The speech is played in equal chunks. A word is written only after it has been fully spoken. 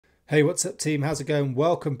Hey, what's up team? How's it going?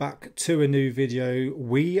 Welcome back to a new video.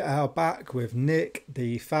 We are back with Nick,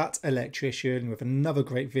 the fat electrician, with another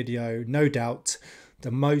great video, no doubt.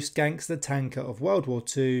 The most gangster tanker of World War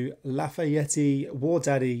II, Lafayette War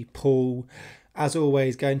Daddy Paul. As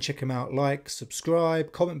always, go and check him out. Like,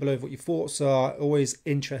 subscribe, comment below what your thoughts are. Always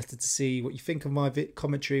interested to see what you think of my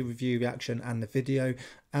commentary, review, reaction and the video,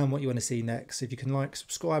 and what you want to see next. If you can like,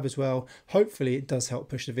 subscribe as well. Hopefully it does help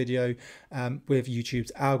push the video with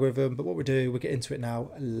YouTube's algorithm. But what we'll do, we'll get into it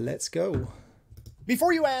now. Let's go.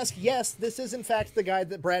 Before you ask, yes, this is in fact the guy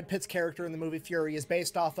that Brad Pitt's character in the movie Fury is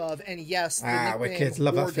based off of, and yes, the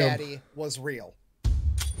nickname War Daddy was real.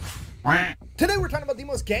 Today we're talking about the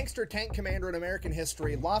most gangster tank commander in American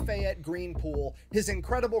history, Lafayette Greenpool, his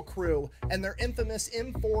incredible crew, and their infamous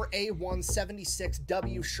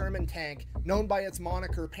M4A176W Sherman tank, known by its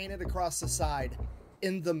moniker painted across the side,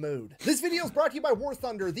 In the Mood. This video is brought to you by War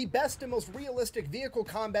Thunder, the best and most realistic vehicle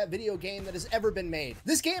combat video game that has ever been made.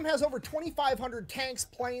 This game has over 2,500 tanks,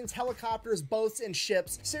 planes, helicopters, boats, and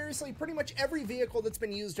ships. Seriously, pretty much every vehicle that's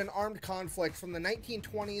been used in armed conflict from the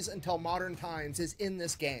 1920s until modern times is in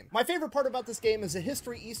this game. My favorite part about this game is the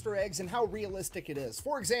history, Easter eggs, and how realistic it is.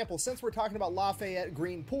 For example, since we're talking about Lafayette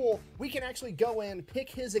Greenpool, we can actually go in, pick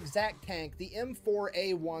his exact tank, the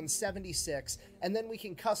M4A176, and then we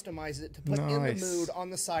can customize it to put In the Mood on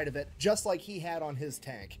the side of it, just like he had on his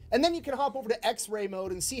tank. And then you can hop over to X-ray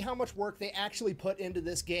mode and see how much work they actually put into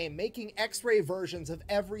this game, making X-ray versions of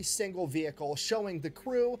every single vehicle, showing the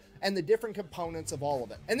crew and the different components of all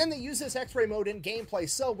of it. And then they use this X-ray mode in gameplay,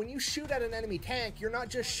 so when you shoot at an enemy tank, you're not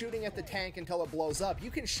just shooting at the tank until it blows up.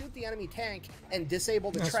 You can shoot the enemy tank and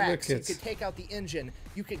disable the tracks. You could take out the engine,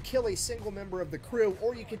 you could kill a single member of the crew,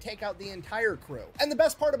 or you could take out the entire crew. And the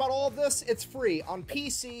best part about all of this, it's free on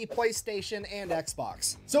PC, PlayStation, and Xbox.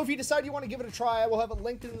 So if you decide you want to give it a try, I will have it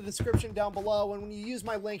linked in the description down below, and when you use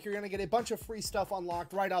my link, you're going to get a bunch of free stuff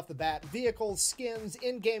unlocked right off the bat. Vehicles, skins,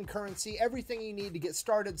 in-game currency, everything you need to get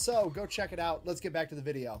started, so go check it out. Let's get back to the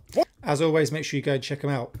video. As always, make sure you go and check them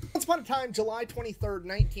out. Once upon a time, July 23rd,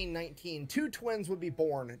 1919, two twins would be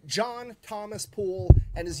born, John Thomas Poole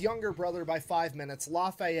and his younger brother by 5 minutes,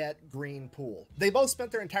 Lafayette Greenpool. They both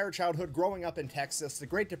spent their entire childhood growing up in Texas. The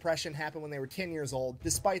Great Depression happened when they were 10 years old.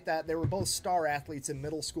 Despite that, they were both star athletes in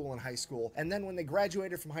middle school and high school. And then when they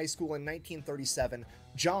graduated from high school in 1937,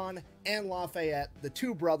 John and Lafayette, the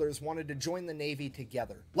two brothers, wanted to join the Navy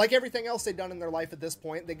together. Like everything else they'd done in their life at this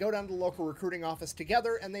point, they go down to the local recruiting office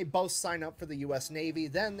together and they both sign up for the US Navy.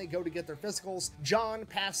 Then they go to get their physicals. John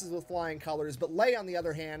passes with flying colors, but Leigh, on the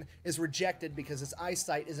other hand, is rejected because his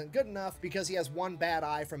eyesight isn't good enough because he has one bad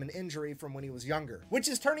eye from an injury from when he was younger. Which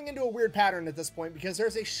is turning into a weird pattern at this point because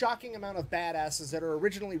there's a shocking amount of badasses that are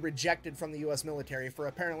originally rejected from the US military for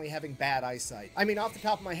apparently having bad eyesight. I mean, off the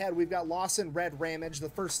top of my head, we've got Lawson Red Ramage, the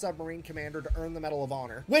first submarine commander to earn the Medal of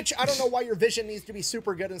Honor, which I don't know why your vision needs to be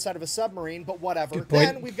super good inside of a submarine, but whatever.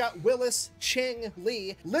 Then we've got Willis Ching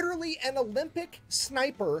Lee, literally an Olympic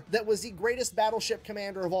sniper that was the greatest battleship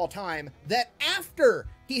commander of all time, that after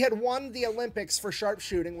he had won the Olympics for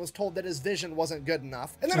sharpshooting was told that his vision wasn't good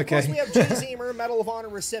enough. And then of course we have Jay Zemer, Medal of Honor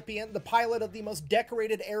recipient, the pilot of the most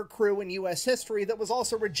decorated air crew in US history that was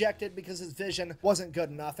also rejected because his vision wasn't good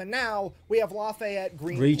enough. And now we have Lafayette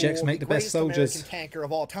Greenpool, rejects make the best soldiers, American tanker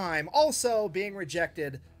of all time, also being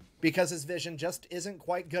rejected because his vision just isn't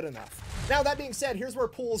quite good enough. Now, that being said, here's where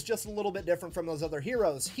Poole's just a little bit different from those other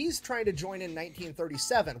heroes. He's trying to join in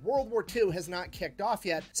 1937. World War II has not kicked off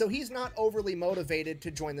yet, so he's not overly motivated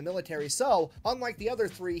to join the military. So, unlike the other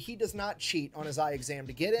three, he does not cheat on his eye exam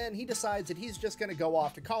to get in. He decides that he's just gonna go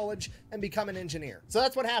off to college and become an engineer. So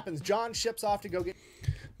that's what happens. John ships off to go get...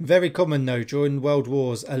 Very common though, during world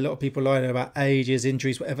wars, a lot of people lying about ages,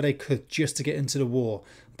 injuries, whatever they could just to get into the war.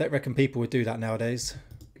 I don't reckon people would do that nowadays.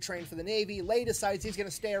 Trained for the Navy. Leigh decides he's going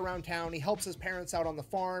to stay around town. He helps his parents out on the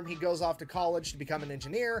farm. He goes off to college to become an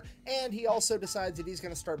engineer, and he also decides that he's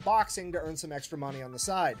going to start boxing to earn some extra money on the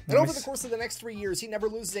side. And over the course of the next 3 years, he never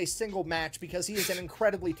loses a single match because he is an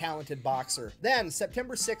incredibly talented boxer. Then,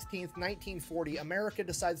 September 16th, 1940, America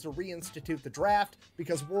decides to reinstitute the draft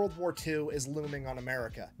because World War II is looming on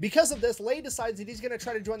America. Because of this, Leigh decides that he's going to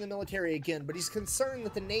try to join the military again, but he's concerned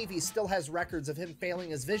that the Navy still has records of him failing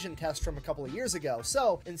his vision test from a couple of years ago.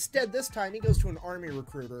 So, Instead, this time he goes to an Army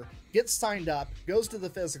recruiter, gets signed up, goes to the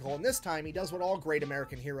physical, and this time he does what all great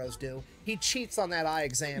American heroes do. He cheats on that eye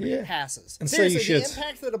exam and he passes. And seriously, so you should. The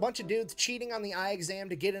impact that a bunch of dudes cheating on the eye exam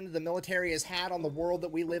to get into the military has had on the world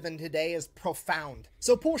that we live in today is profound.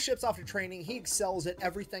 So Poole ships off to training, he excels at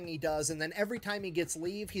everything he does, and then every time he gets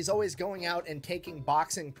leave, he's always going out and taking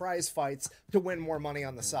boxing prize fights to win more money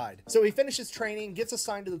on the side. So he finishes training, gets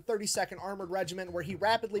assigned to the 32nd Armored Regiment, where he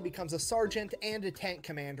rapidly becomes a sergeant and a tank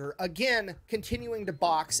commander, again continuing to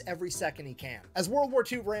box every second he can. As World War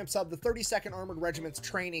II ramps up, the 32nd Armored Regiment's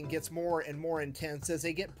training gets more and more intense as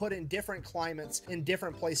they get put in different climates in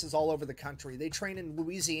different places all over the country. They train in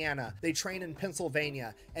Louisiana, they train in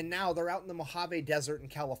Pennsylvania, and now they're out in the Mojave Desert in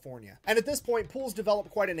California. And at this point, Poole's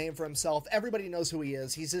developed quite a name for himself. Everybody knows who he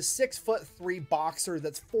is. He's a 6'3" boxer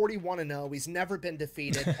that's 41-0. He's never been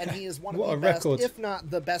defeated, and he is one of the best, if not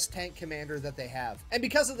the best tank commander that they have. And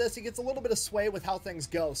because of this, he gets a little bit of sway with how things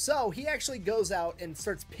go. So he actually goes out and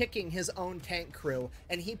starts picking his own tank crew,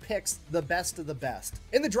 and he picks the best of the best.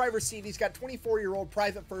 In the driver's seat, he's got 24-year-old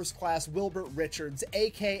Private First Class Wilbert Richards,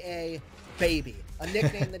 aka Baby, a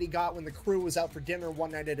nickname that he got when the crew was out for dinner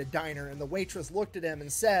one night at a diner, and the waitress looked at him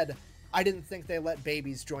and said, "I didn't think they let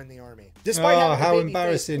babies join the army." Despite how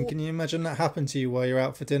embarrassing. Can you imagine that happened to you while you're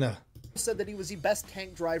out for dinner? Said that he was the best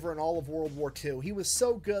tank driver in all of World War II. He was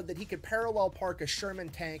so good that he could parallel park a Sherman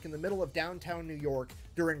tank in the middle of downtown New York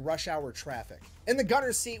during rush hour traffic. In the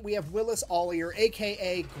gunner's seat, we have Willis Ollier,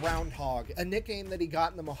 aka Groundhog, a nickname that he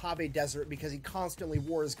got in the Mojave Desert because he constantly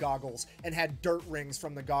wore his goggles and had dirt rings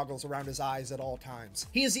from the goggles around his eyes at all times.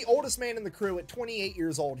 He is the oldest man in the crew at 28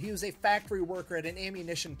 years old. He was a factory worker at an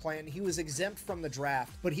ammunition plant. He was exempt from the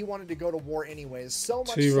draft, but he wanted to go to war anyways, so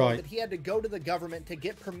much so that he had to go to the government to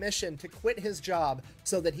get permission to quit his job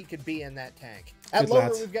so that he could be in that tank. At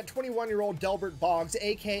lower, we've got 21-year-old Delbert Boggs,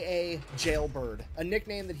 aka Jailbird, a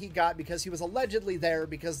nickname that he got because he was allegedly there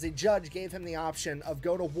because the judge gave him the option of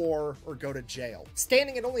go to war or go to jail.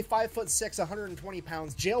 Standing at only 5'6", 120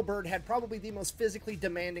 pounds, Jailbird had probably the most physically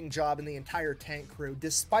demanding job in the entire tank crew.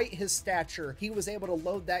 Despite his stature, he was able to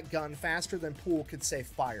load that gun faster than Poole could say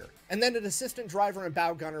fire. And then at assistant driver and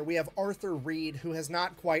bow gunner, we have Arthur Reed, who has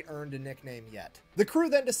not quite earned a nickname yet. The crew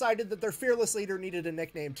then decided that their fearless leader needed a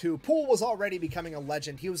nickname too. Poole was already becoming a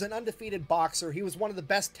legend. He was an undefeated boxer. He was one of the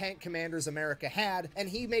best tank commanders America had, and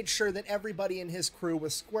he made sure that everybody in his crew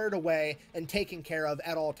was squared away and taken care of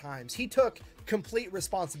at all times. He took complete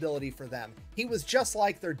responsibility for them. He was just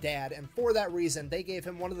like their dad, and for that reason, they gave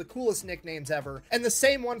him one of the coolest nicknames ever, and the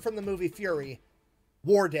same one from the movie Fury,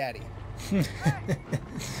 War Daddy.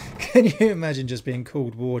 Can you imagine just being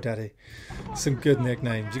called War Daddy? Some good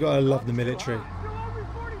nicknames. You gotta love the military.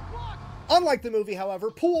 Unlike the movie, however,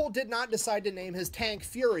 Poole did not decide to name his tank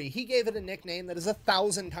Fury. He gave it a nickname that is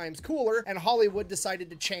 1,000 times cooler, and Hollywood decided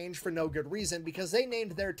to change for no good reason because they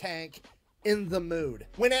named their tank In the Mood.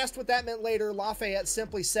 When asked what that meant later, Lafayette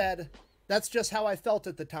simply said, "That's just how I felt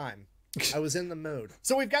at the time. I was in the mood."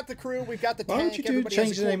 So we've got the crew, we've got the tank. Why would you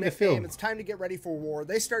change the name of the film? It's time to get ready for war.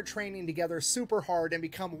 They start training together super hard and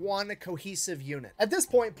become one cohesive unit. At this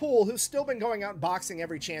point, Poole, who's still been going out boxing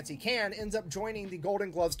every chance he can, ends up joining the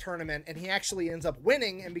Golden Gloves tournament, and he actually ends up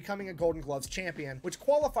winning and becoming a Golden Gloves champion, which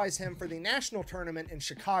qualifies him for the national tournament in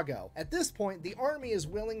Chicago. At this point, the Army is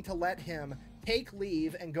willing to let him take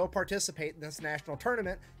leave and go participate in this national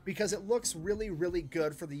tournament because it looks really, really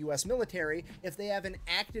good for the U.S. military if they have an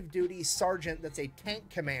active duty sergeant that's a tank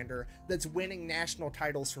commander that's winning national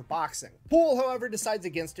titles for boxing. Poole, however, decides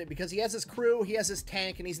against it because he has his crew, he has his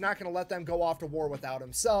tank, and he's not going to let them go off to war without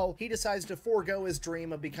him. So he decides to forego his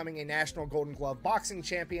dream of becoming a national Golden Glove boxing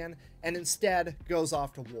champion and instead goes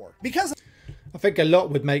off to war. Because I think a lot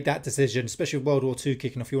would make that decision, especially with World War II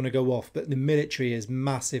kicking off. You want to go off, but the military is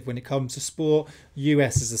massive when it comes to sport.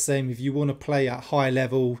 US is the same. If you want to play at high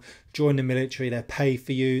level, join the military. They'll pay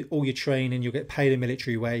for you, all your training. You'll get paid a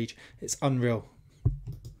military wage. It's unreal.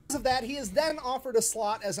 of that, he is then offered a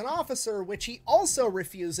slot as an officer, which he also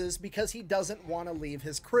refuses because he doesn't want to leave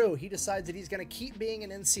his crew. He decides that he's going to keep being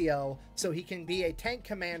an NCO so he can be a tank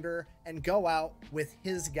commander and go out with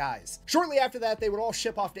his guys. Shortly after that, they would all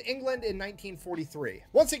ship off to England in 1943.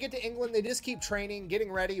 Once they get to England, they just keep training,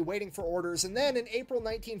 getting ready, waiting for orders, and then in April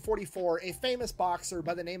 1944, a famous boxer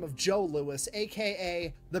by the name of Joe Louis,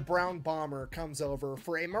 aka the Brown Bomber, comes over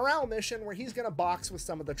for a morale mission where he's going to box with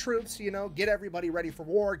some of the troops, you know, get everybody ready for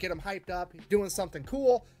war, get them hyped up, doing something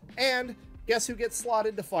cool, and Guess who gets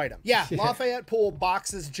slotted to fight him? Yeah, Lafayette Poole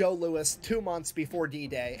boxes Joe Louis 2 months before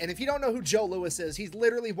D-Day. And if you don't know who Joe Louis is, he's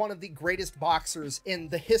literally one of the greatest boxers in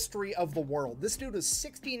the history of the world. This dude has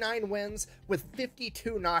 69 wins with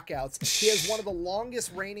 52 knockouts. He has one of the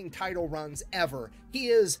longest reigning title runs ever. He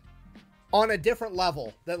is on a different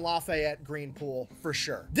level than Lafayette Greenpool, for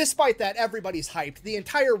sure. Despite that, everybody's hyped. The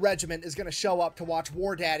entire regiment is going to show up to watch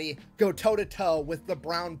War Daddy go toe-to-toe with the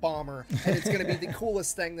Brown Bomber, and it's going to be the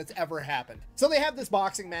coolest thing that's ever happened. So they have this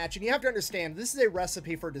boxing match, and you have to understand, this is a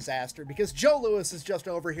recipe for disaster, because Joe Louis is just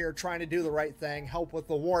over here trying to do the right thing, help with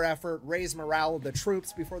the war effort, raise morale of the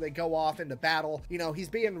troops before they go off into battle. You know, he's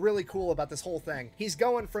being really cool about this whole thing. He's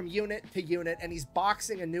going from unit to unit, and he's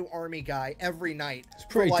boxing a new army guy every night. It's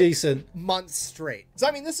pretty decent. Months straight. So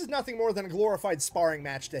I mean, this is nothing more than a glorified sparring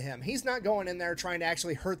match to him. He's not going in there trying to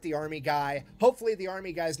actually hurt the army guy. Hopefully the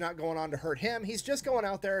army guy's not going on to hurt him. He's just going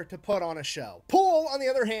out there to put on a show. Poole, on the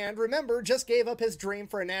other hand, remember, just gave up his dream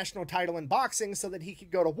for a national title in boxing so that he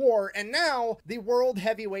could go to war, and now the world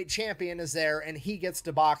heavyweight champion is there and he gets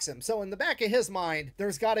to box him. So in the back of his mind,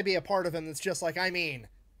 there's got to be a part of him that's just like, I mean,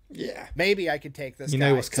 yeah, maybe I could take this guy. You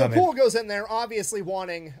know what's coming. So Poole goes in there obviously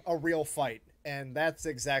wanting a real fight. And that's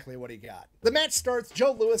exactly what he got. The match starts.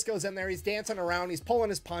 Joe Louis goes in there. He's dancing around. He's pulling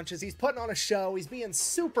his punches. He's putting on a show. He's being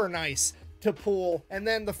super nice to Poole. And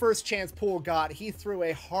then the first chance Poole got, he threw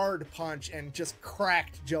a hard punch and just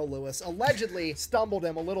cracked Joe Louis. Allegedly stumbled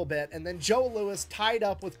him a little bit. And then Joe Louis tied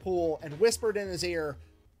up with Poole and whispered in his ear,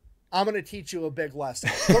 "I'm going to teach you a big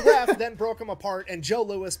lesson." The ref then broke him apart, and Joe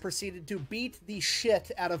Louis proceeded to beat the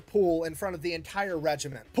shit out of Poole in front of the entire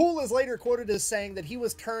regiment. Poole is later quoted as saying that he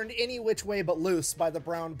was turned any which way but loose by the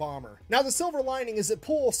Brown Bomber. Now, the silver lining is that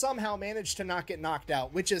Poole somehow managed to not get knocked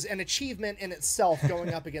out, which is an achievement in itself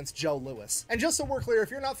going up against Joe Louis. And just so we're clear, if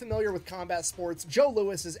you're not familiar with combat sports, Joe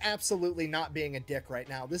Louis is absolutely not being a dick right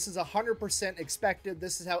now. This is 100% expected.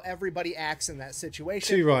 This is how everybody acts in that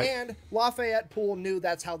situation. Too right. And Lafayette Poole knew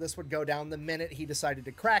that's how this would go down the minute he decided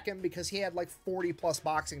to crack him, because he had like 40 plus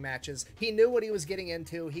boxing matches. He knew what he was getting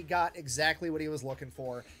into. He got exactly what he was looking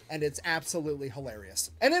for, and it's absolutely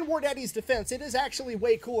hilarious. And in War Daddy's defense, it is actually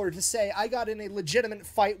way cooler to say I got in a legitimate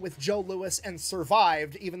fight with Joe Louis and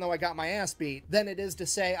survived, even though I got my ass beat, than it is to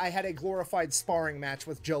say I had a glorified sparring match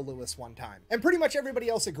with Joe Louis one time. And pretty much everybody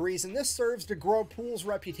else agrees, and this serves to grow Poole's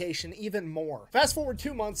reputation even more. Fast forward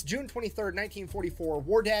 2 months, June 23rd, 1944,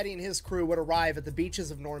 War Daddy and his crew would arrive at the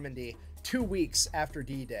beaches of Normandy 2 weeks after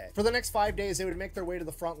D-Day. For the next 5 days, they would make their way to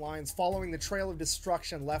the front lines, following the trail of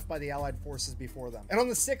destruction left by the Allied forces before them. And on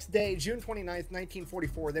the 6th day, June 29th,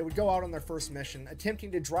 1944, they would go out on their first mission,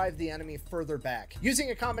 attempting to drive the enemy further back.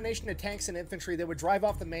 Using a combination of tanks and infantry, they would drive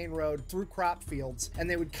off the main road through crop fields, and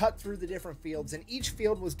they would cut through the different fields, and each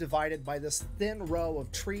field was divided by this thin row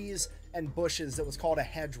of trees and bushes that was called a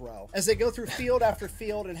hedgerow. As they go through field after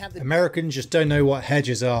field and have the Americans just don't know what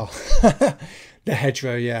hedges are. The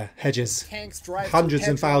hedgerow, yeah, hedges. Tanks drive hundreds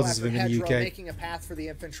and thousands of them in the UK, making a path for the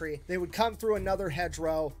infantry. They would come through another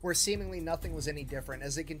hedgerow where seemingly nothing was any different.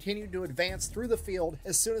 As they continued to advance through the field,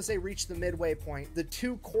 as soon as they reached the midway point, the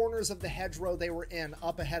 2 corners of the hedgerow they were in,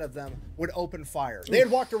 up ahead of them, would open fire. They had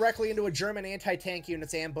walked directly into a German anti-tank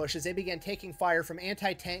unit's ambush as they began taking fire from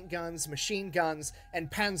anti-tank guns, machine guns, and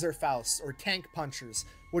Panzerfausts, or tank punchers,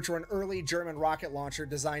 which were an early German rocket launcher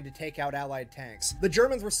designed to take out Allied tanks. The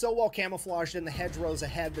Germans were so well camouflaged in the hedgerows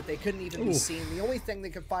ahead that they couldn't even be seen. The only thing they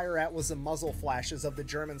could fire at was the muzzle flashes of the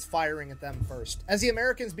Germans firing at them first. As the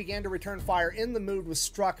Americans began to return fire, In the Mood was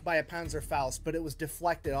struck by a Panzerfaust, but it was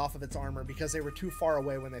deflected off of its armor because they were too far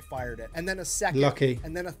away when they fired it. And then a second, lucky,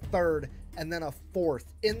 and then a third, and then a fourth.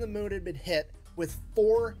 In the Mood had been hit with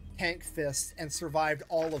 4 tank fists and survived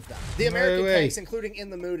all of them. The American tanks, including In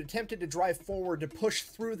the Mood, attempted to drive forward to push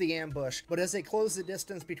through the ambush, but as they closed the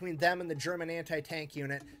distance between them and the German anti-tank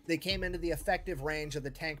unit, they came into the effective range of the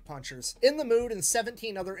tank punchers. In the Mood and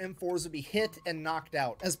 17 other M4s would be hit and knocked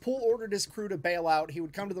out. As Poole ordered his crew to bail out, he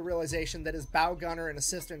would come to the realization that his bow gunner and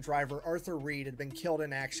assistant driver, Arthur Reed, had been killed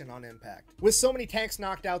in action on impact. With so many tanks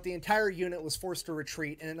knocked out, the entire unit was forced to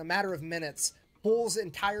retreat, and in a matter of minutes, Poole's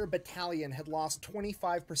entire battalion had lost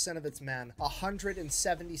 25% of its men,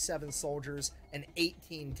 177 soldiers, and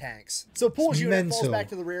 18 tanks. So Poole's unit falls back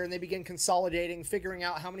to the rear, and they begin consolidating, figuring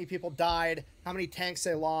out how many people died, how many tanks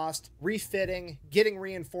they lost, refitting, getting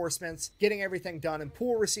reinforcements, getting everything done. And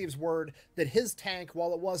Poole receives word that his tank,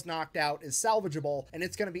 while it was knocked out, is salvageable, and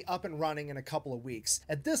it's going to be up and running in a couple of weeks.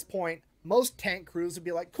 At this point, most tank crews would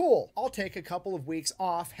be like, cool, I'll take a couple of weeks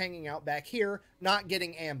off hanging out back here, not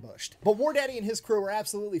getting ambushed. But War Daddy and his crew are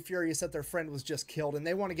absolutely furious that their friend was just killed, and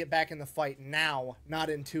they want to get back in the fight now, not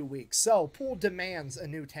in 2 weeks. So Poole demands a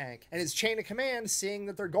new tank, and his chain of command, seeing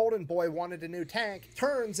that their golden boy wanted a new tank,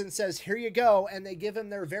 turns and says, here you go, and they give him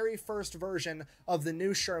their very first version of the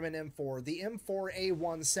new Sherman M4, the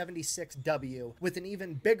M4A176W, with an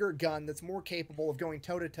even bigger gun that's more capable of going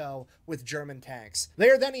toe-to-toe with German tanks. They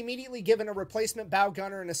are then immediately given a replacement bow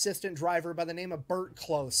gunner and assistant driver by the name of Bert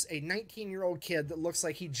Close, a 19-year-old kid that looks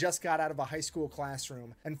like he just got out of a high school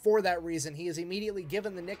classroom. And for that reason, he is immediately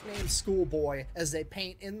given the nickname Schoolboy as they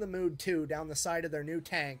paint In the Mood 2 down the side of their new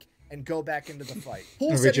tank and go back into the fight.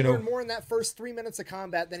 Poole said he learned more in that first 3 minutes of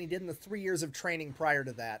combat than he did in the 3 years of training prior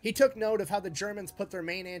to that. He took note of how the Germans put their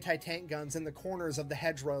main anti-tank guns in the corners of the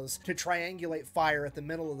hedgerows to triangulate fire at the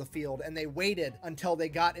middle of the field, and they waited until they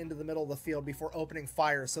got into the middle of the field before opening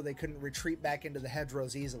fire so they couldn't retreat back into the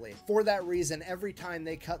hedgerows easily. For that reason, every time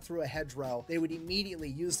they cut through a hedgerow, they would immediately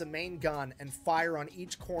use the main gun and fire on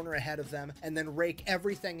each corner ahead of them, and then rake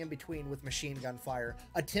everything in between with machine gun fire,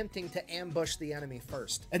 attempting to ambush the enemy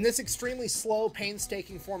first. And this extremely slow,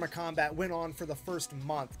 painstaking form of combat went on for the first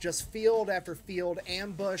month. Just field after field,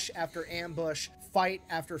 ambush after ambush, fight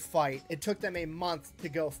after fight. It took them a month to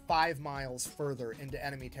go 5 miles further into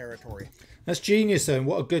enemy territory. That's genius, though, and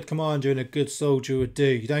what a good commander and a good soldier would do.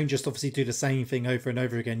 You don't just obviously do the same thing over and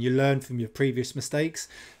over again. You learn from your previous mistakes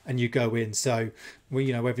and you go in. So, well,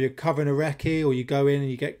 you know, whether you're covering a recce or you go in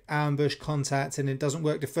and you get ambush contact and it doesn't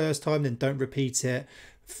work the first time, then don't repeat it.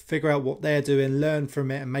 Figure out what they're doing, learn from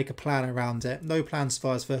it, and make a plan around it. No plan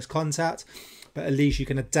survives first contact, but at least you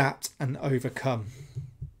can adapt and overcome.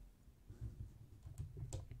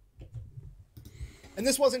 And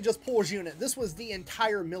this wasn't just Poole's unit, this was the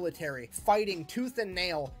entire military fighting tooth and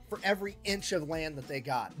nail for every inch of land that they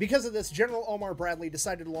got. Because of this, General Omar Bradley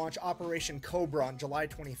decided to launch Operation Cobra on July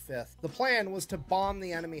 25th. The plan was to bomb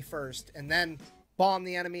the enemy first, and then bomb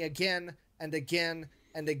the enemy again and again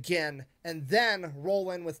and again, and then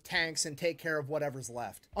roll in with tanks and take care of whatever's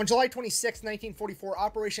left. On July 26, 1944,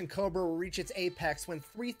 Operation Cobra will reach its apex when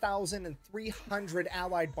 3,300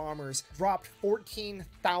 Allied bombers dropped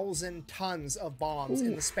 14,000 tons of bombs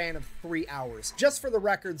in the span of 3 hours. Just for the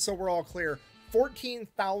record, so we're all clear,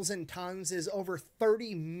 14,000 tons is over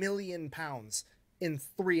 30 million pounds in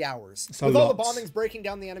 3 hours. With all the bombings breaking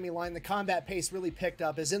down the enemy line, the combat pace really picked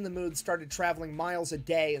up as In the Mood started traveling miles a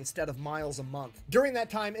day instead of miles a month. During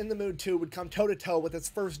that time, In the Mood 2 would come toe-to-toe with its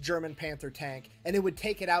first German Panther tank, and it would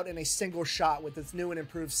take it out in a single shot with its new and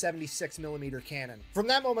improved 76mm cannon. From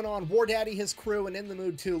that moment on, War Daddy, his crew, and In the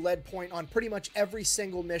Mood 2 led point on pretty much every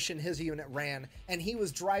single mission his unit ran, and he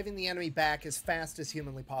was driving the enemy back as fast as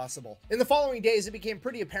humanly possible. In the following days, it became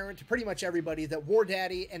pretty apparent to pretty much everybody that War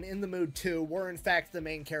Daddy and In the Mood 2 were in fact the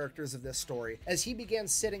main characters of this story, as he began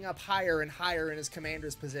sitting up higher and higher in his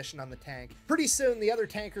commander's position on the tank. Pretty soon, the other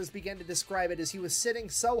tankers began to describe it as he was sitting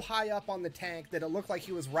so high up on the tank that it looked like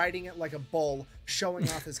he was riding it like a bull, showing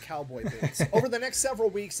off his cowboy boots. Over the next several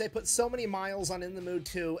weeks, they put so many miles on In the Mood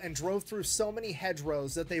 2 and drove through so many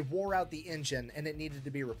hedgerows that they wore out the engine and it needed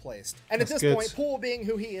to be replaced. And at this point, Poole, being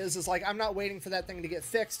who he is like, I'm not waiting for that thing to get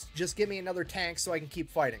fixed, just give me another tank so I can keep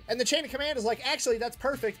fighting. And the chain of command is like, actually, that's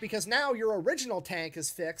perfect because now your original tank is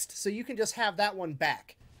fixed, so you can just have that one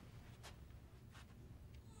back.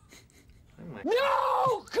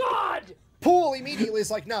 No, God! Poole immediately is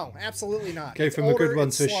like, no, absolutely not. Go from a good one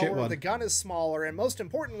to a shit one. The gun is smaller, and most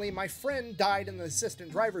importantly, my friend died in the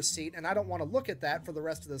assistant driver's seat, and I don't want to look at that for the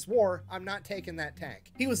rest of this war. I'm not taking that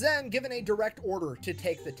tank. He was then given a direct order to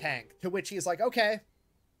take the tank, to which he's like, okay,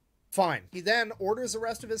 fine. He then orders the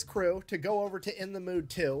rest of his crew to go over to In the Mood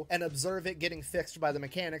 2 and observe it getting fixed by the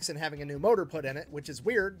mechanics and having a new motor put in it, which is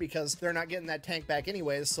weird because they're not getting that tank back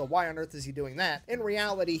anyways, so why on earth is he doing that? In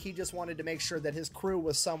reality, he just wanted to make sure that his crew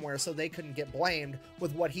was somewhere so they couldn't get blamed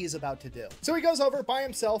with what he's about to do. So he goes over by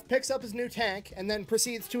himself, picks up his new tank, and then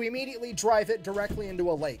proceeds to immediately drive it directly into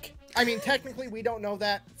a lake. I mean, technically, we don't know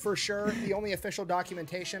that for sure. The only official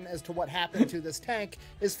documentation as to what happened to this tank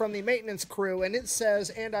is from the maintenance crew, and it says,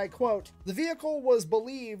 and I quote, "The vehicle was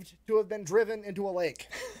believed to have been driven into a lake."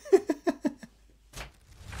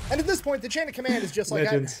 And at this point, the chain of command is just like,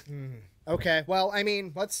 okay, well, I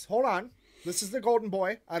mean, let's hold on. This is the golden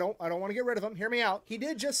boy. I don't want to get rid of him. Hear me out. He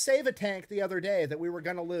did just save a tank the other day that we were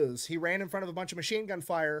going to lose. He ran in front of a bunch of machine gun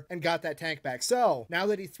fire and got that tank back. So now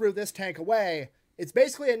that he threw this tank away, it's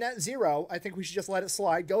basically a net zero. I think we should just let it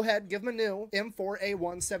slide. Go ahead, give him a new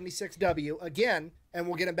M4A176W. Again, and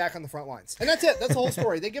we'll get him back on the front lines. And that's it. That's the whole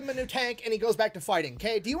story. They give him a new tank and he goes back to fighting.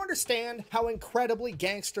 Okay, do you understand how incredibly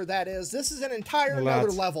gangster that is? This is an entire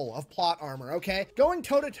another level of plot armor, okay? Going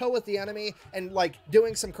toe-to-toe with the enemy and like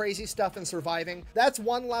doing some crazy stuff and surviving, that's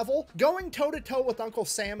one level. Going toe-to-toe with Uncle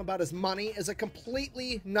Sam about his money is a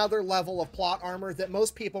completely another level of plot armor that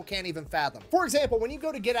most people can't even fathom. For example, when you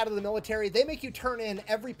go to get out of the military, they make you turn in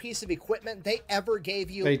every piece of equipment they ever gave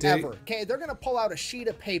you, ever. Okay, they're gonna pull out a sheet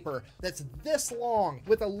of paper that's this long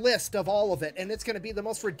with a list of all of it, and it's going to be the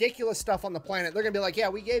most ridiculous stuff on the planet. They're going to be like, yeah,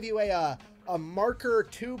 we gave you a marker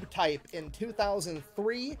tube type in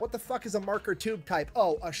 2003. What the fuck is a marker tube type?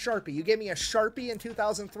 Oh, a Sharpie. You gave me a Sharpie in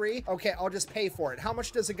 2003? Okay, I'll just pay for it. How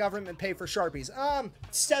much does the government pay for Sharpies?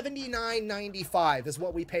 $79.95 is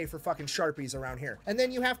what we pay for fucking Sharpies around here. And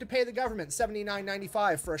then you have to pay the government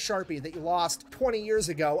 $79.95 for a Sharpie that you lost 20 years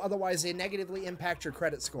ago. Otherwise, they negatively impact your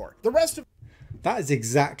credit score. The rest of that is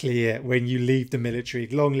exactly it. When you leave the military,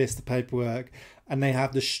 long list of paperwork, and they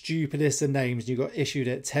have the stupidest of names. You got issued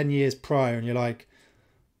it 10 years prior, and you're like,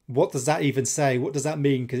 what does that even say? What does that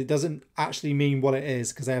mean? Because it doesn't actually mean what it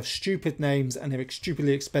is, because they have stupid names and they're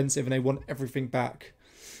stupidly expensive and they want everything back.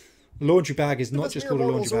 Laundry bag is not just called a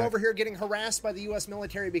laundry bag. We're over here getting harassed by the U.S.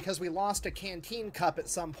 military because we lost a canteen cup at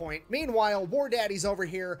some point. Meanwhile, War Daddy's over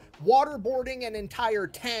here waterboarding an entire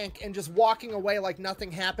tank and just walking away like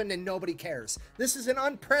nothing happened and nobody cares. This is an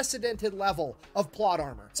unprecedented level of plot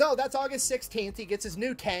armor. So that's August 16th. He gets his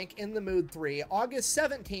new tank in the Mood 3. August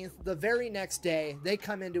 17th, the very next day, they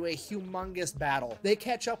come into a humongous battle. They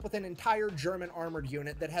catch up with an entire German armored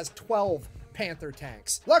unit that has 12 Panther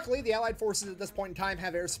tanks. Luckily, the Allied forces at this point in time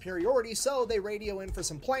have air superiority, so they radio in for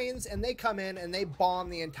some planes, and they come in and they bomb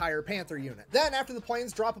the entire Panther unit. Then, after the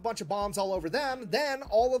planes drop a bunch of bombs all over them, then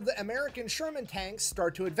all of the American Sherman tanks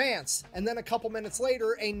start to advance. And then a couple minutes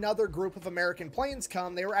later, another group of American planes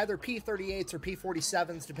come. They were either P-38s or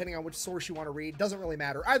P-47s, depending on which source you want to read. Doesn't really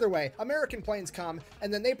matter. Either way, American planes come,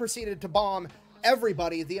 and then they proceeded to bomb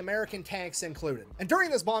everybody, the American tanks included. And during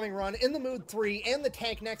this bombing run, in the Mood 3 and the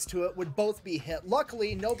tank next to it would both be hit.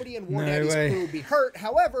 Luckily, nobody in War Daddy's crew would be hurt.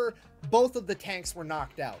 However, both of the tanks were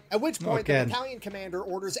knocked out. At which point, the battalion commander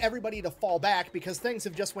orders everybody to fall back because things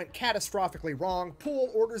have just went catastrophically wrong. Poole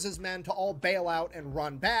orders his men to all bail out and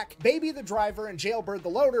run back. Baby the driver and Jailbird the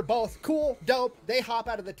loader, both cool, dope. They hop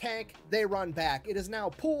out of the tank, they run back. It is now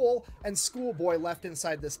Poole and Schoolboy left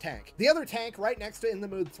inside this tank. The other tank right next to in the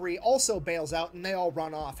Mood 3 also bails out and they all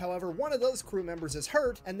run off. However, one of those crew members is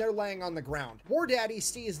hurt and they're laying on the ground. War Daddy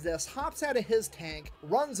sees this, hops out of his tank,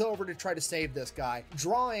 runs over to try to save this guy,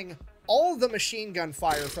 drawing all the machine gun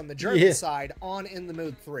fire from the German side on in the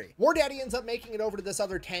Mood 3. War Daddy ends up making it over to this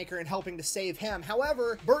other tanker and helping to save him.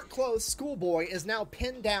 However, Burt Close, Schoolboy, is now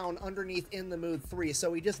pinned down underneath in the Mood 3,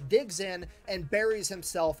 so he just digs in and buries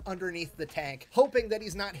himself underneath the tank, hoping that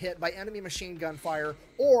he's not hit by enemy machine gun fire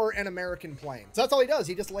or an American plane. So that's all he does.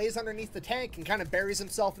 He just lays underneath the tank and kind of buries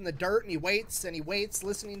himself in the dirt, and he waits,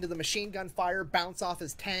 listening to the machine gun fire bounce off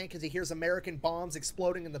his tank as he hears American bombs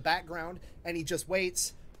exploding in the background, and he just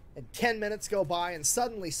waits. And 10 minutes go by, and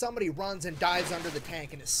suddenly somebody runs and dives under the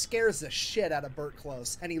tank, and it scares the shit out of Burt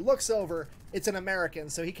Close. And he looks over, it's an American,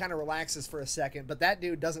 so he kind of relaxes for a second, but that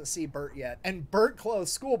dude doesn't see Burt yet. And Burt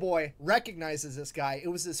Close, Schoolboy, recognizes this guy. It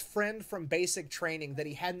was his friend from basic training that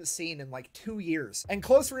he hadn't seen in like 2 years. And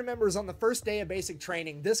Close remembers on the first day of basic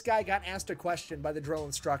training, this guy got asked a question by the drill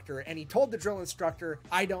instructor, and he told the drill instructor,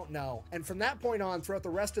 I don't know. And from that point on, throughout the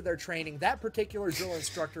rest of their training, that particular drill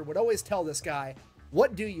instructor would always tell this guy,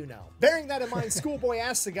 what do you know? Bearing that in mind, Schoolboy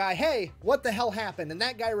asks the guy, hey, what the hell happened? And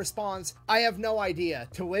that guy responds, I have no idea.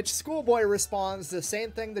 To which Schoolboy responds the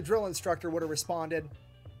same thing the drill instructor would have responded,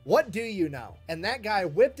 what do you know? And that guy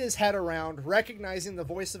whipped his head around, recognizing the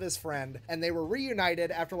voice of his friend, and they were reunited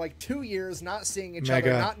after like 2 years not seeing each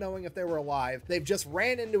other, not knowing if they were alive. They've just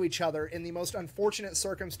ran into each other in the most unfortunate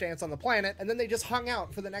circumstance on the planet, and then they just hung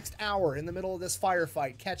out for the next hour in the middle of this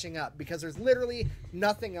firefight, catching up, because there's literally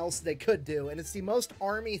nothing else they could do, and it's the most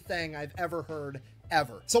army thing I've ever heard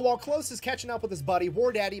ever. So while Close is catching up with his buddy,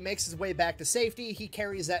 War Daddy makes his way back to safety. He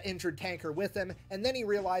carries that injured tanker with him, and then he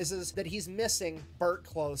realizes that he's missing Burt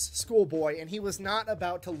Close, Schoolboy, and he was not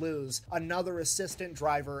about to lose another assistant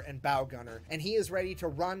driver and bow gunner, and he is ready to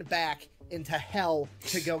run back into hell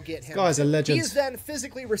to go get him. This guy's a legend. He is then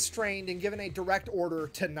physically restrained and given a direct order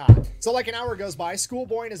to not. So like an hour goes by,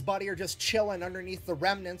 Schoolboy and his buddy are just chilling underneath the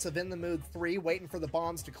remnants of in the Mood 3, waiting for the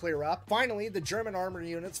bombs to clear up. Finally, the German armor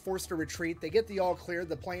unit's forced to retreat. They get the all cleared,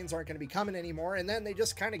 the planes aren't going to be coming anymore, and then they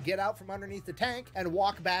just kind of get out from underneath the tank and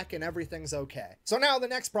walk back, and everything's okay. So now the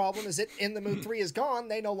next problem is that in the Mood 3 is gone,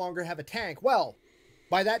 they no longer have a tank. Well,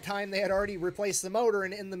 By that time, they had already replaced the motor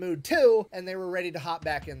in the Mood 2, and they were ready to hop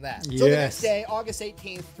back in that. So the next day, August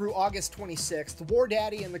 18th through August 26th, War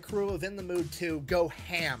Daddy and the crew of In the Mood 2 go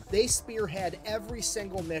ham. They spearhead every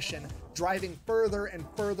single mission, driving further and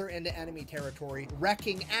further into enemy territory,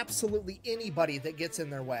 wrecking absolutely anybody that gets in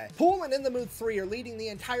their way. Poole and In the Mood 3 are leading the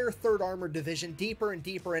entire 3rd Armored Division deeper and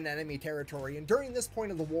deeper into enemy territory, and during this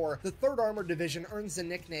point of the war, the 3rd Armored Division earns the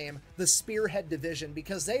nickname the Spearhead Division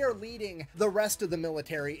because they are leading the rest of the military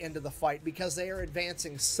into the fight because they are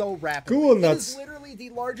advancing so rapidly. Cool, it is literally the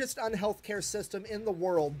largest unhealthcare system in the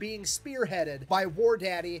world being spearheaded by War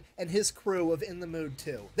Daddy and his crew of In the Mood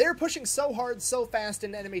 2. They are pushing so hard, so fast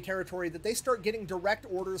into enemy territory that they start getting direct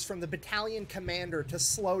orders from the battalion commander to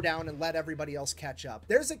slow down and let everybody else catch up.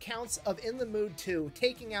 There's accounts of In the Mood 2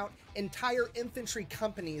 taking out entire infantry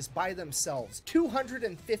companies by themselves,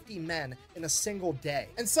 250 men in a single day.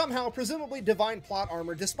 And somehow, presumably divine plot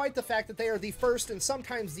armor, despite the fact that they are the first and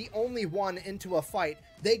sometimes the only one into a fight,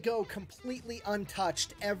 they go completely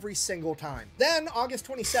untouched every single time. Then, August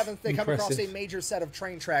 27th, they come across a major set of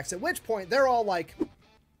train tracks, at which point they're all like,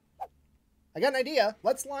 I got an idea.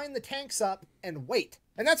 Let's line the tanks up and wait.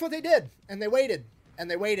 And that's what they did. And they waited. And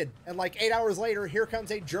they waited. And like 8 hours later, here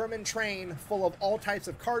comes a German train full of all types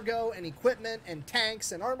of cargo and equipment and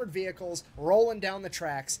tanks and armored vehicles rolling down the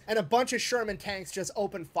tracks. And a bunch of Sherman tanks just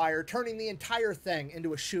open fire, turning the entire thing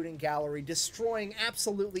into a shooting gallery, destroying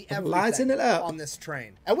absolutely everything on this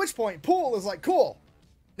train. At which point, Poole is like, cool.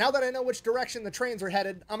 Now that I know which direction the trains are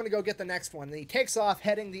headed, I'm going to go get the next one. And he takes off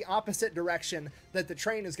heading the opposite direction that the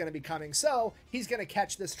train is going to be coming. So he's going to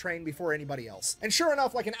catch this train before anybody else. And sure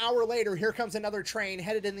enough, like an hour later, here comes another train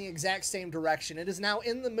headed in the exact same direction. It is now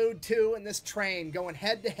In the Mood 2 and this train going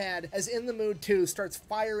head to head as In the Mood 2 starts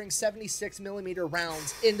firing 76mm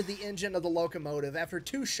rounds into the engine of the locomotive. After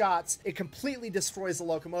 2 shots, it completely destroys the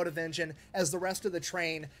locomotive engine as the rest of the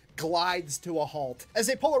train glides to a halt. As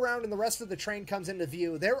they pull around and the rest of the train comes into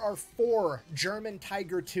view, there are 4 German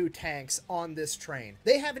Tiger II tanks on this train.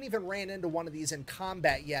 They haven't even ran into one of these in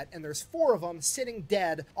combat yet, and there's 4 of them sitting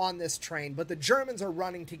dead on this train, but the Germans are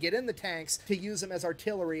running to get in the tanks to use them as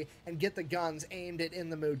artillery and get the guns aimed at In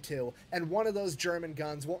the Mood 2. And one of those German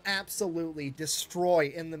guns will absolutely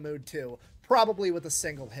destroy In the Mood 2. Probably with a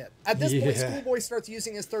single hit. At this point, Schoolboy starts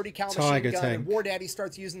using his 30 cal machine gun, and War Daddy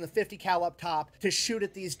starts using the 50 cal up top to shoot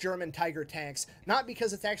at these German Tiger tanks. Not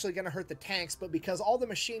because it's actually going to hurt the tanks, but because all the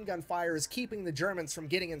machine gun fire is keeping the Germans from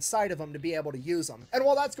getting inside of them to be able to use them. And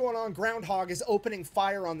while that's going on, Groundhog is opening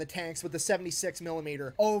fire on the tanks with the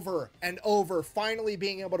 76mm over and over, finally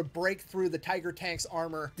being able to break through the Tiger tank's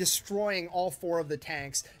armor, destroying all 4 of the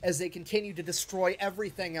tanks as they continue to destroy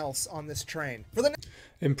everything else on this train. For the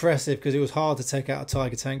impressive, because it was hard to take out a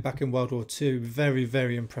Tiger tank back in World War II. Very,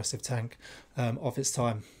 very impressive tank of its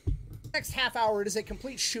time. Next half hour, it is a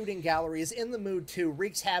complete shooting gallery as In the Mood 2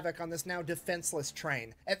 wreaks havoc on this now defenseless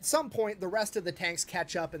train. At some point, the rest of the tanks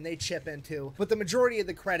catch up and they chip in too, but the majority of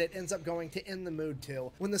the credit ends up going to In the Mood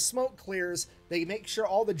 2. When the smoke clears, they make sure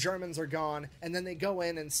all the Germans are gone, and then they go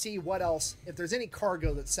in and see what else, if there's any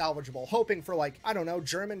cargo that's salvageable, hoping for, like, I don't know,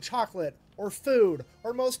 German chocolate, or food,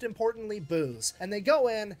 or most importantly, booze. And they go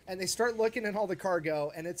in and they start looking at all the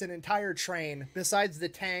cargo, and it's an entire train, besides the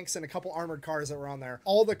tanks and a couple armored cars that were on there.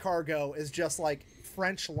 All the cargo is just like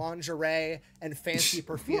French lingerie and fancy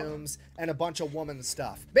perfumes and a bunch of woman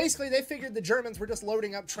stuff. Basically, they figured the Germans were just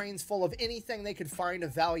loading up trains full of anything they could find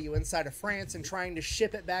of value inside of France and trying to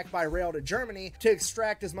ship it back by rail to Germany to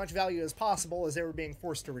extract as much value as possible as they were being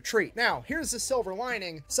forced to retreat. Now, here's the silver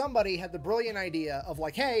lining. Somebody had the brilliant idea of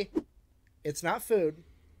like, hey, it's not food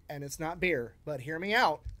and it's not beer, but hear me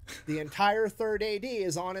out. The entire 3rd AD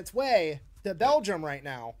is on its way to Belgium right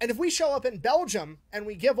now. And if we show up in Belgium and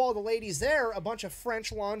we give all the ladies there a bunch of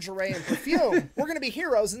French lingerie and perfume, we're going to be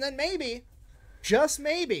heroes, and then maybe, just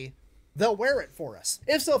maybe, they'll wear it for us.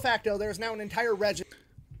 If so facto, there's now an entire regiment.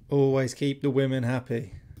 Always keep the women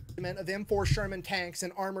happy. Of M4 Sherman tanks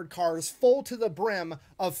and armored cars full to the brim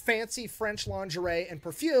of fancy French lingerie and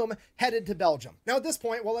perfume headed to Belgium. Now at this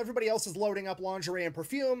point, while everybody else is loading up lingerie and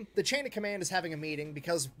perfume, the chain of command is having a meeting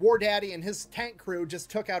because War Daddy and his tank crew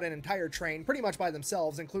just took out an entire train pretty much by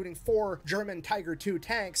themselves, including 4 German Tiger II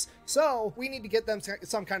tanks. So we need to get them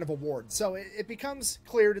some kind of award. So it becomes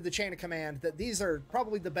clear to the chain of command that these are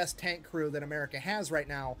probably the best tank crew that America has right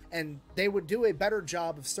now, and they would do a better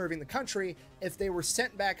job of serving the country if they were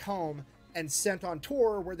sent back home and sent on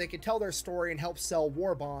tour where they could tell their story and help sell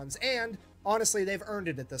war bonds, and honestly, they've earned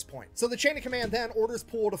it at this point. So the chain of command then orders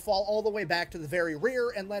Poole to fall all the way back to the very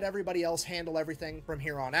rear and let everybody else handle everything from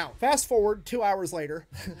here on out. Fast forward 2 hours later,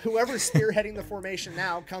 whoever's spearheading the formation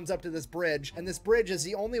now comes up to this bridge, and this bridge is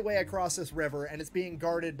the only way across this river, and it's being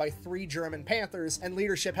guarded by 3 German Panthers, and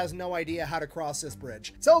leadership has no idea how to cross this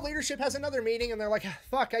bridge. So leadership has another meeting, and they're like,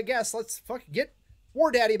 fuck, I guess, let's get War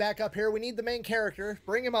Daddy back up here. We need the main character.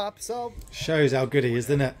 Bring him up. So shows how good he is,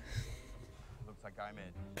 doesn't it? Looks like I'm in.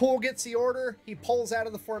 Poole gets the order. He pulls out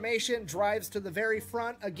of the formation, drives to the very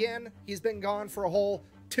front. Again, he's been gone for a whole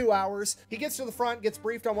 2 hours. He gets to the front, gets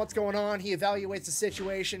briefed on what's going on. He evaluates the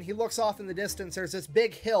situation. He looks off in the distance. There's this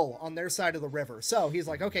big hill on their side of the river. So he's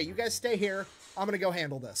like, okay, you guys stay here. I'm going to go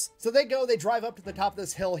handle this. So they drive up to the top of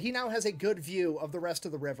this hill. He now has a good view of the rest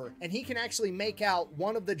of the river, and he can actually make out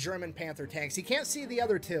one of the German Panther tanks. He can't see the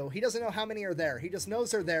other 2. He doesn't know how many are there. He just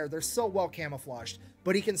knows they're there. They're so well camouflaged,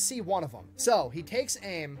 but he can see one of them. So he takes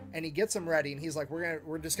aim and he gets them ready, and he's like,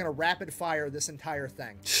 we're just going to rapid fire this entire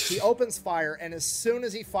thing. He opens fire, and as soon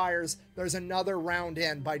as he fires, there's another round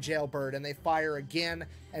in by Jailbird, and they fire again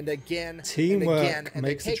and again Teamwork and again, and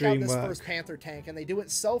they makes the take dream out this work. first Panther tank, and they do it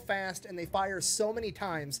so fast and they fire so many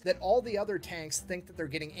times that all the other tanks think that they're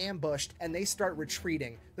getting ambushed, and they start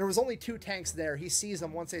retreating. There was only 2 tanks there. He sees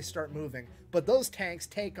them once they start moving, but those tanks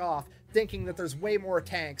take off thinking that there's way more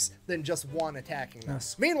tanks than just one attacking them.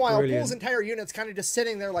 That's Meanwhile, brilliant. Poole's entire unit's kind of just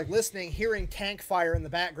sitting there like listening, hearing tank fire in the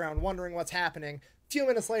background, wondering what's happening. A few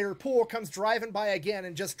minutes later, Poole comes driving by again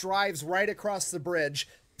and just drives right across the bridge.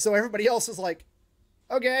 So everybody else is like,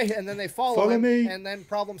 okay, and then they follow him, me. and then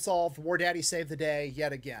problem solved. War Daddy saved the day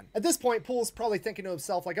yet again. At this point, Poole's probably thinking to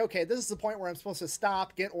himself, like, okay, this is the point where I'm supposed to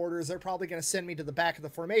stop, get orders. They're probably going to send me to the back of the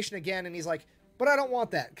formation again, and he's like, but I don't want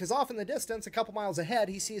that, because off in the distance, a couple miles ahead,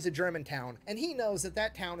 he sees a German town, and he knows that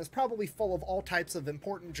that town is probably full of all types of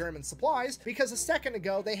important German supplies, because a second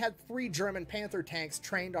ago, they had 3 German Panther tanks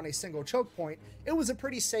trained on a single choke point. It was a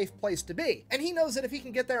pretty safe place to be. And he knows that if he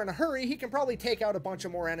can get there in a hurry, he can probably take out a bunch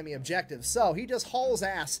of more enemy objectives. So he just hauls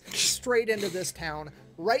ass straight into this town,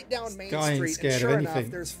 right down Main Guy ain't Street, and scared of sure enough,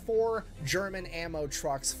 anything. there's 4 German ammo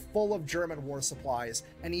trucks full of German war supplies,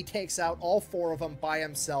 and he takes out all 4 of them by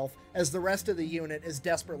himself, as the rest of the unit is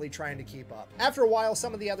desperately trying to keep up. After a while,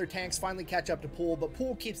 some of the other tanks finally catch up to Poole, but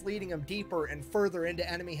Poole keeps leading them deeper and further into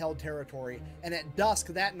enemy-held territory, and at dusk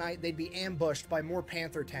that night, they'd be ambushed by more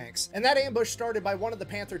Panther tanks. And that ambush started by one of the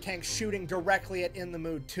Panther tanks shooting directly at In the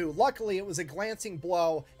Mood 2. Luckily, it was a glancing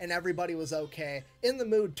blow, and everybody was okay. In the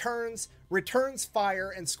Mood turns, returns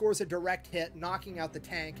fire, and scores a direct hit, knocking out the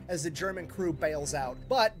tank as the German crew bails out.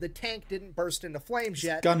 But the tank didn't burst into flames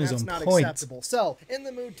yet, gun and is that's on not point. acceptable. So, In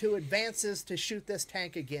the Mood 2 advances to shoot this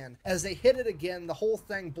tank again. As they hit it again, the whole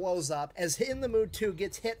thing blows up, as In the Mood 2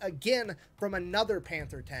 gets hit again from another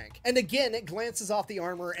Panther tank. And again, it glances off the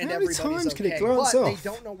armor, and How many everybody's times can it okay. glance But off? they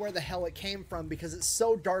don't know where the hell it came from, because it's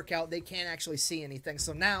so dark out, they can't actually see anything.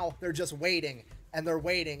 So now they're just waiting, and they're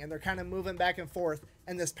waiting, and they're kind of moving back and forth,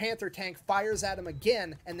 and this Panther tank fires at him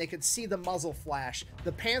again, and they could see the muzzle flash.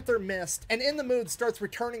 The Panther missed, and In the Mood starts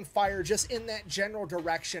returning fire just in that general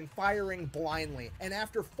direction, firing blindly. And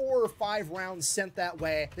after 4 or 5 rounds sent that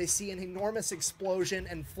way, they see an enormous explosion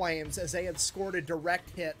and flames as they had scored a direct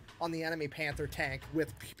hit on the enemy Panther tank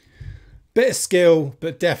with Bit of skill,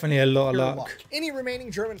 but definitely a lot of pure luck. luck. Any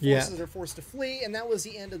remaining German forces are forced to flee, and that was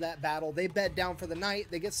the end of that battle. They bed down for the night,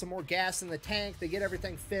 they get some more gas in the tank, they get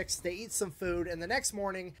everything fixed, they eat some food, and the next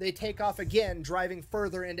morning, they take off again, driving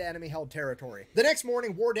further into enemy-held territory. The next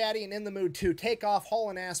morning, War Daddy and In the Mood 2 take off,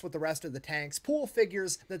 hauling ass with the rest of the tanks. Poole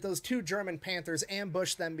figures that those 2 German Panthers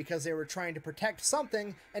ambushed them because they were trying to protect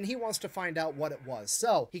something, and he wants to find out what it was.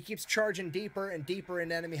 So, he keeps charging deeper and deeper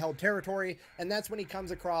into enemy-held territory, and that's when he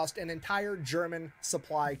comes across an entire German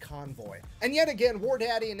supply convoy. And yet again, War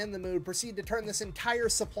Daddy and In the Mood proceed to turn this entire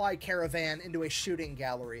supply caravan into a shooting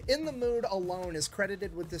gallery. In the Mood alone is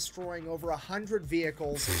credited with destroying over 100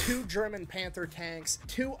 vehicles, 2 German Panther tanks,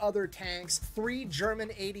 2 other tanks, 3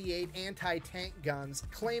 German 88 anti-tank guns,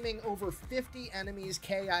 claiming over 50 enemies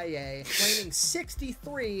KIA, claiming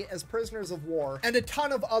 63 as prisoners of war, and a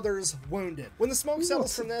ton of others wounded. When the smoke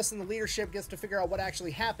settles from this and the leadership gets to figure out what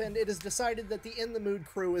actually happened, it is decided that the In the Mood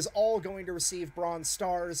crew is all going to receive Bronze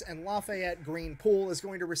Stars, and Lafayette Green Poole is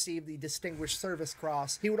going to receive the Distinguished Service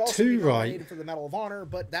Cross. He would also be nominated for the Medal of Honor,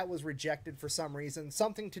 but that was rejected for some reason.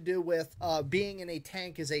 Something to do with being in a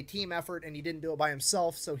tank is a team effort, and he didn't do it by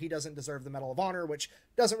himself, so he doesn't deserve the Medal of Honor, which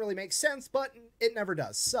doesn't really make sense, but it never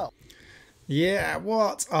does. So yeah,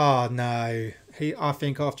 what? Oh no. I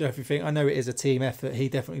think after everything, I know it is a team effort. He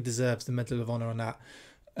definitely deserves the Medal of Honor on that.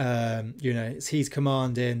 You know, he's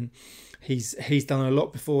commanding He's done a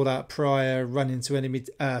lot before that prior, run into enemy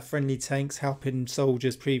friendly tanks, helping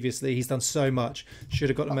soldiers previously. He's done so much. Should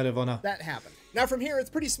have got the Medal of Honor. That happened. Now from here, it's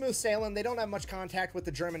pretty smooth sailing. They don't have much contact with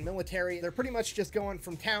the German military. They're pretty much just going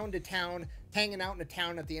from town to town, hanging out in a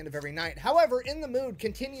town at the end of every night. However, In the Mood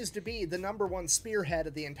continues to be the #1 spearhead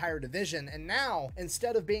of the entire division, and now,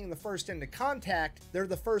 instead of being the first into contact, they're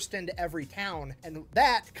the first into every town, and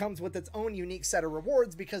that comes with its own unique set of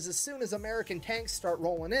rewards, because as soon as American tanks start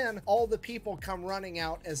rolling in, all the people come running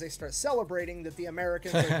out as they start celebrating that the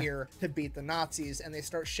Americans are here to beat the Nazis, and they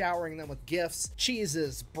start showering them with gifts,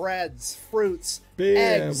 cheeses, breads, fruits,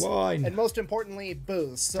 beer, eggs, wine, and most importantly,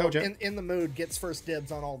 booze. So in the Mood gets first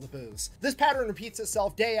dibs on all the booze. This pattern repeats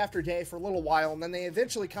itself day after day for a little while, and then they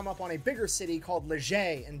eventually come up on a bigger city called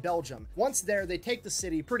Lafayette in Belgium. Once there, they take the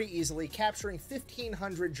city pretty easily, capturing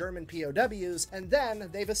 1,500 German POWs, and then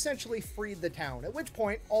they've essentially freed the town, at which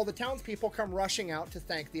point all the townspeople come rushing out to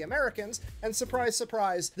thank the Americans, and surprise,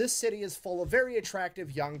 surprise, this city is full of very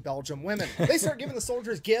attractive young Belgian women. They start giving the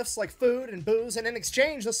soldiers gifts like food and booze, and in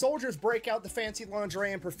exchange, the soldiers break out the fancy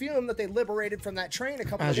lingerie and perfume that they liberated from that train a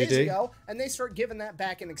couple of days ago, and they start giving that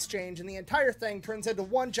back in exchange, and the entire thing turns into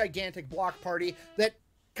one gigantic block party that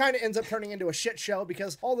kind of ends up turning into a shit show,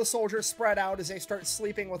 because all the soldiers spread out as they start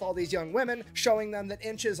sleeping with all these young women, showing them that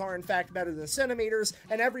inches are in fact better than centimeters,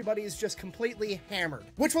 and everybody's just completely hammered.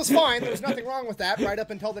 Which was fine, there was nothing wrong with that, right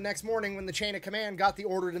up until the next morning when the chain of command got the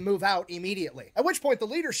order to move out immediately. At which point the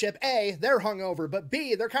leadership, A, they're hungover, but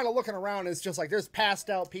B, they're kind of looking around, it's just like there's passed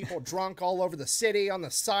out people drunk all over the city, on the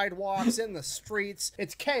sidewalks, in the streets.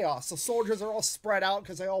 It's chaos. The soldiers are all spread out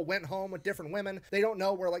because they all went home with different women. They don't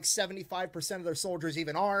know where like 75% of their soldiers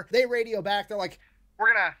even are. They radio back, they're like,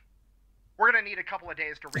 we're gonna need a couple of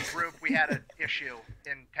days to regroup. We had an issue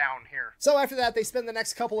in town here. So after that, they spend the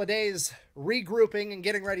next couple of days regrouping and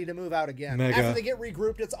getting ready to move out again. After they get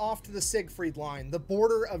regrouped, it's off to the Siegfried Line, the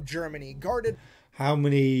border of Germany, guarded. How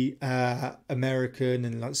many American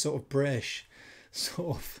and like sort of British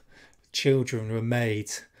sort of children were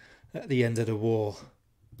made at the end of the war?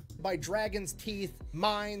 By dragon's teeth,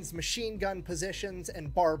 mines, machine gun positions,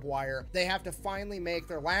 and barbed wire. They have to finally make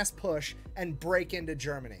their last push and break into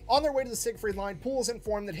Germany. On their way to the Siegfried Line, Poole is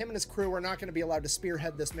informed that him and his crew are not going to be allowed to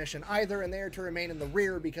spearhead this mission either, and they are to remain in the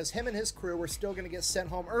rear because him and his crew are still going to get sent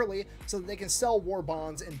home early so that they can sell war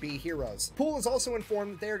bonds and be heroes. Poole is also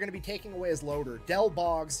informed that they are going to be taking away his loader. Del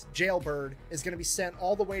Boggs, Jailbird, is going to be sent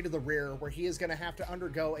all the way to the rear, where he is going to have to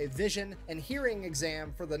undergo a vision and hearing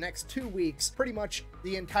exam for the next 2 weeks, pretty much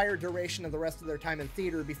the entire duration of the rest of their time in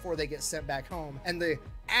theater before they get sent back home. And the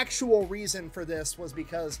actual reason for this was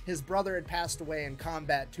because his brother had passed away in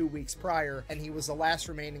combat 2 weeks prior, and he was the last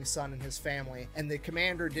remaining son in his family, and the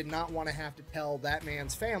commander did not want to have to tell that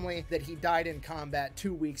man's family that he died in combat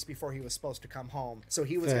 2 weeks before he was supposed to come home. So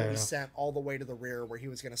he was going to be sent all the way to the rear, where he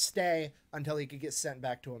was going to stay until he could get sent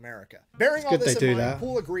back to America. Bearing all this in mind,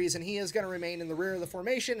 Poole agrees, and he is going to remain in the rear of the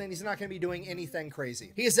formation, and he's not going to be doing anything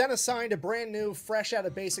crazy. He is then assigned a brand new, fresh out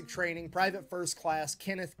of basic training, Private First Class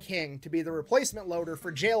Kenneth King to be the replacement loader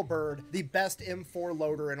for Jailbird, the best M4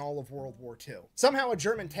 loader in all of World War II. Somehow a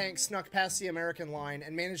German tank snuck past the American line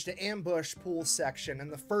and managed to ambush Poole's section,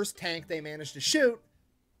 and the first tank they managed to shoot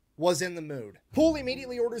was In the Mood. Poole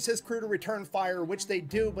immediately orders his crew to return fire, which they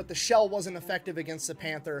do, but the shell wasn't effective against the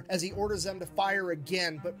Panther, as he orders them to fire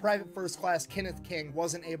again, but Private First Class Kenneth King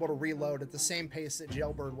wasn't able to reload at the same pace that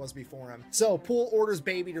Jailbird was before him. So Poole orders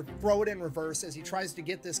Baby to throw it in reverse as he tries to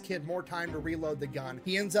get this kid more time to reload the gun.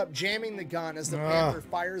 He ends up jamming the gun as the Panther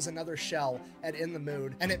fires another shell at In the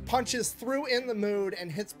Mood, and it punches through In the Mood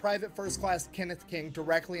and hits Private First Class Kenneth King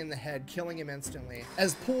directly in the head, killing him instantly.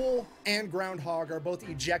 As Poole and Groundhog are both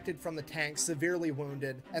ejected from the tank, severely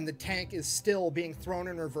wounded, and the tank is still being thrown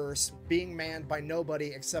in reverse, being manned by nobody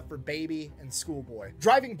except for Baby and Schoolboy.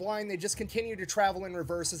 Driving blind, they just continue to travel in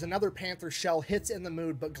reverse as another Panther shell hits In the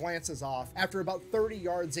Mood but glances off. After about 30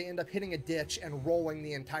 yards, they end up hitting a ditch and rolling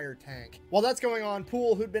the entire tank. While that's going on,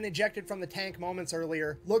 Poole, who'd been ejected from the tank moments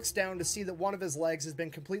earlier, looks down to see that one of his legs has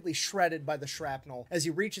been completely shredded by the shrapnel. As he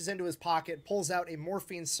reaches into his pocket, pulls out a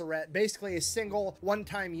morphine syringe, basically a single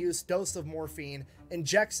one-time use dose of morphine,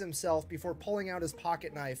 injects himself before pulling out his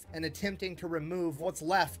pocket knife and attempting to remove what's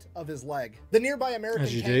left of his leg. The nearby American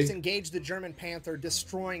tanks engage the German Panther,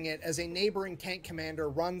 destroying it as a neighboring tank commander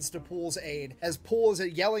runs to Poole's aid. As Poole is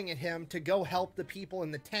yelling at him to go help the people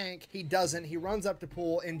in the tank, he doesn't. He runs up to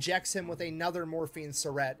Poole, injects him with another morphine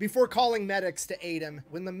syringe before calling medics to aid him.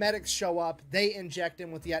 When the medics show up, they inject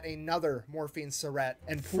him with yet another morphine syringe,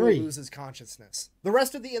 and Poole loses consciousness. The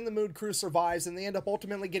rest of the In the Mood crew survives, and they end up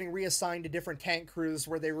ultimately getting reassigned to different tank crews crews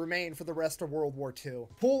where they remain for the rest of World War II.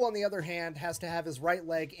 Poole, on the other hand, has to have his right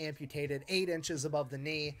leg amputated 8 inches above the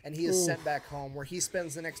knee, and he is sent back home, where he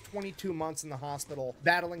spends the next 22 months in the hospital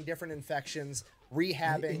battling different infections,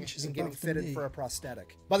 rehabbing, and getting fitted for a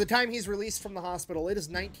prosthetic. By the time he's released from the hospital, it is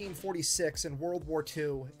 1946 and World War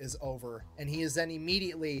II is over, and he is then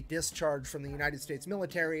immediately discharged from the United States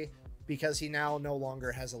military because he now no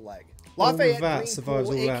longer has a leg. Lafayette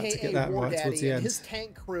Greenpool, aka War Daddy, and his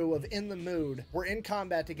tank crew of In the Mood were in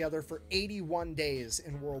combat together for 81 days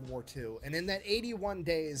in World War II. And in that 81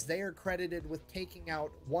 days, they are credited with taking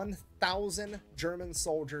out 1,000 German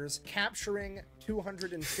soldiers, capturing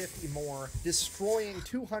 250 more, destroying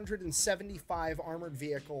 275 armored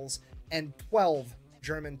vehicles, and 12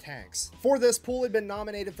 German tanks. For this, Poole had been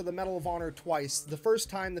nominated for the Medal of Honor twice. The first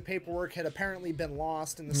time, the paperwork had apparently been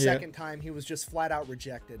lost, and the second time, he was just flat out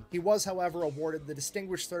rejected. He was, however, awarded the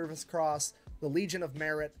Distinguished Service Cross, the Legion of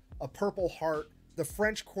Merit, a Purple Heart, the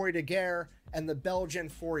French Croix de Guerre, and the Belgian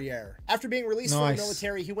Fourrière. After being released from the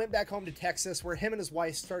military, he went back home to Texas, where him and his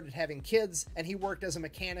wife started having kids, and he worked as a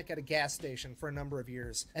mechanic at a gas station for a number of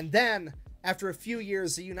years. And then, after a few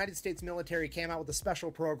years, the United States military came out with a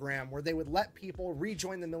special program where they would let people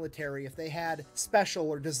rejoin the military if they had special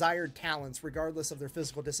or desired talents, regardless of their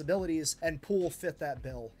physical disabilities, and Poole fit that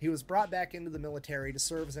bill. He was brought back into the military to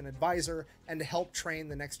serve as an advisor and to help train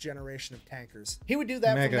the next generation of tankers. He would do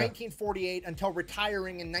that from 1948 until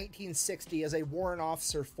retiring in 1960 as a warrant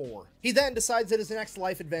officer 4. He then decides that his next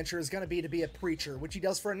life adventure is going to be a preacher, which he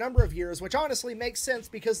does for a number of years, which honestly makes sense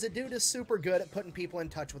because the dude is super good at putting people in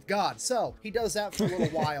touch with God. So he does that for a little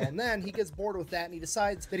while, and then he gets bored with that, and he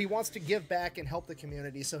decides that he wants to give back and help the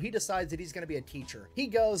community, so he decides that he's going to be a teacher. He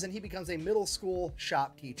goes and he becomes a middle school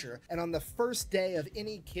shop teacher, and on the first day of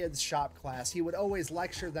any kid's shop class, he would always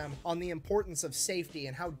lecture them on the importance of safety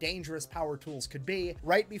and how dangerous power tools could be,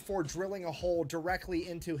 right before drilling a hole directly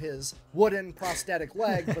into his wooden prosthetic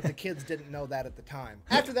leg, but the kids didn't know that at the time.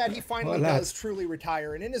 After that, he finally does truly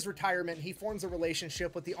retire, and in his retirement, he forms a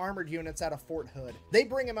relationship with the armored units out of Fort Hood. They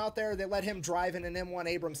bring him out there, they let him drive in an M1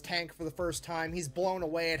 Abrams tank for the first time. He's blown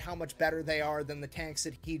away at how much better they are than the tanks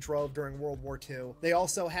that he drove during World War II. They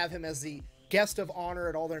also have him as the guest of honor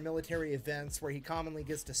at all their military events where he commonly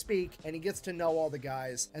gets to speak, and he gets to know all the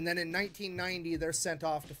guys. And then in 1990, they're sent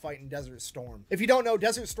off to fight in Desert Storm. If you don't know,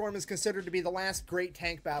 Desert Storm is considered to be the last great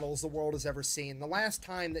tank battles the world has ever seen. The last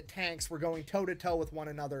time that tanks were going toe-to-toe with one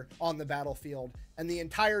another on the battlefield. And the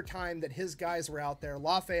entire time that his guys were out there,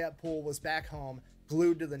 Lafayette Poole was back home,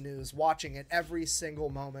 glued to the news, watching it every single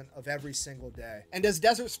moment of every single day. And as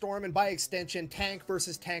Desert Storm, and by extension tank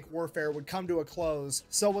versus tank warfare, would come to a close,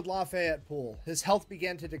 so would Lafayette Poole. His health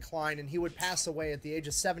began to decline, and he would pass away at the age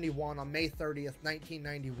of 71 on May 30th,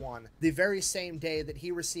 1991, the very same day that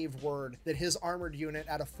he received word that his armored unit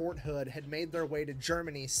out of Fort Hood had made their way to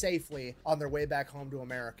Germany safely on their way back home to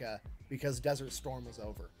America, because Desert Storm was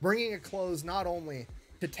over, bringing a close not only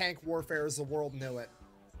to tank warfare as the world knew it,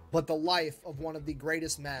 but the life of one of the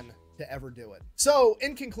greatest men to ever do it. So,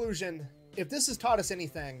 in conclusion, if this has taught us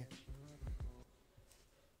anything,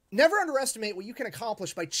 never underestimate what you can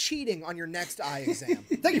accomplish by cheating on your next eye exam.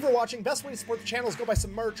 Thank you for watching. Best way to support the channel is go buy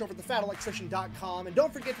some merch over at thefatelectrician.com, and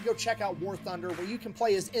don't forget to go check out War Thunder, where you can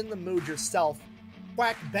play as In the Mood yourself.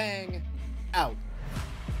 Whack, bang, out.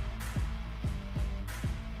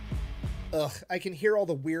 Ugh, I can hear all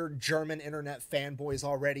the weird German internet fanboys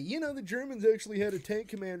already. You know, the Germans actually had a tank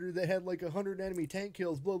commander that had like 100 enemy tank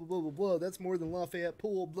kills, blah, blah, blah, blah, blah. That's more than Lafayette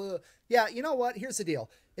Poole, blah. Yeah, you know what? Here's the deal.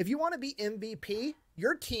 If you want to be MVP,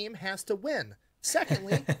 your team has to win.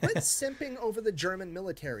 Secondly, quit simping over the German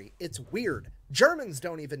military. It's weird. Germans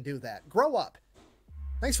don't even do that. Grow up.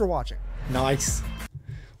 Thanks for watching. Nice.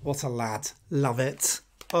 What a lad. Love it.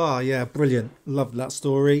 Oh, yeah, brilliant. Loved that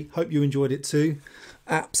story. Hope you enjoyed it too.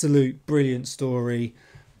 Absolute brilliant story.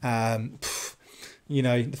 You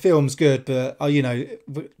know, the film's good, but you know,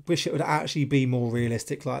 wish it would actually be more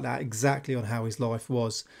realistic like that, exactly on how his life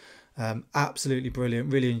was. Absolutely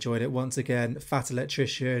brilliant. Really enjoyed it. Once again, Fat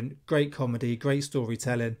Electrician, great comedy, great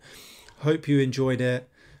storytelling. Hope you enjoyed it.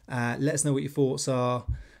 Let us know what your thoughts are,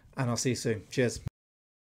 and I'll see you soon. Cheers.